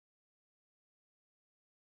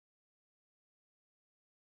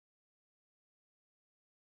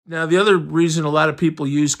Now, the other reason a lot of people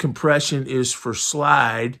use compression is for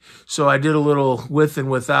slide. So I did a little with and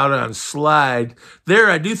without on slide. There,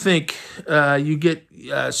 I do think you get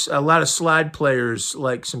a lot of slide players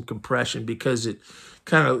like some compression because it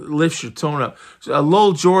kind of lifts your tone up. So,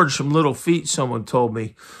 Lowell George from Little Feat, someone told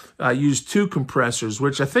me, used 2 compressors,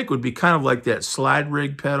 which I think would be kind of like that slide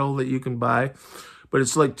rig pedal that you can buy. But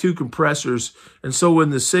it's like 2 compressors. And so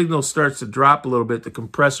when the signal starts to drop a little bit, the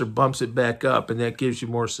compressor bumps it back up, and that gives you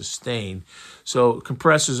more sustain. So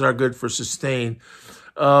compressors are good for sustain.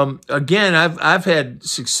 Again, I've had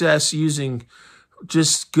success using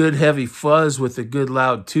just good heavy fuzz with a good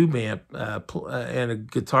loud tube amp and a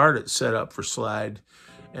guitar that's set up for slide.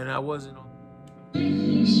 And I wasn't on.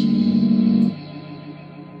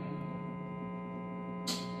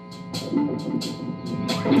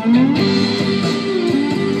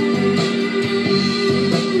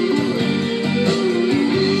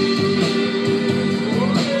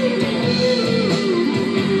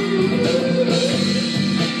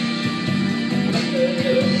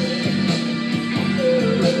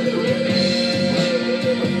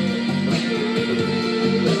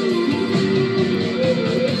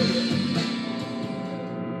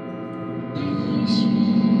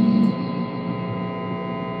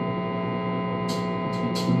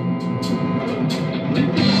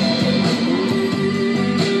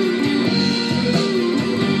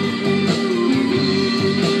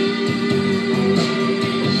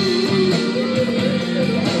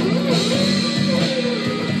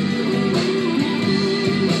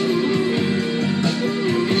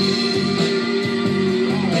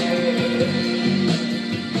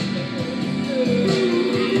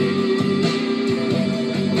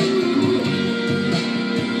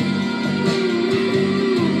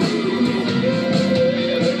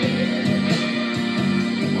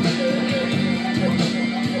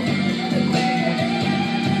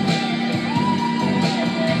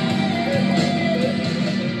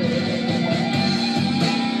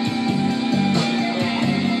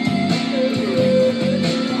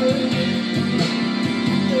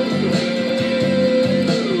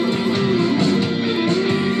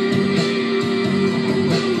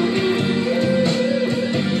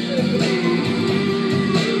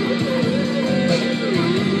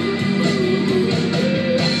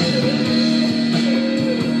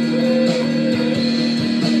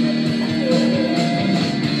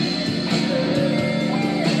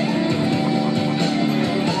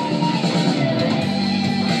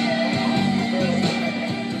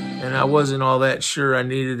 I wasn't all that sure I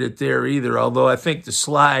needed it there either, although I think the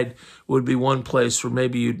slide would be one place where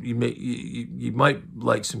maybe you might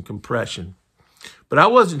like some compression. But I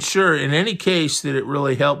wasn't sure in any case that it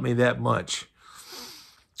really helped me that much.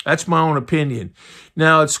 That's my own opinion.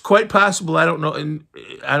 Now, it's quite possible I don't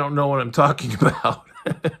know what I'm talking about.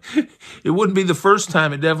 It wouldn't be the first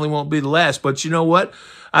time. It definitely won't be the last. But you know what?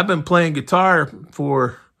 I've been playing guitar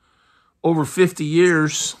for over 50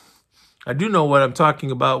 years. I do know what I'm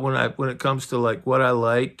talking about when it comes to like what I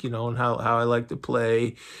like, you know, and how I like to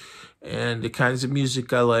play and the kinds of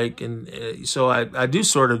music I like. And so I do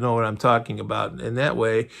sort of know what I'm talking about in that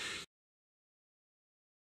way.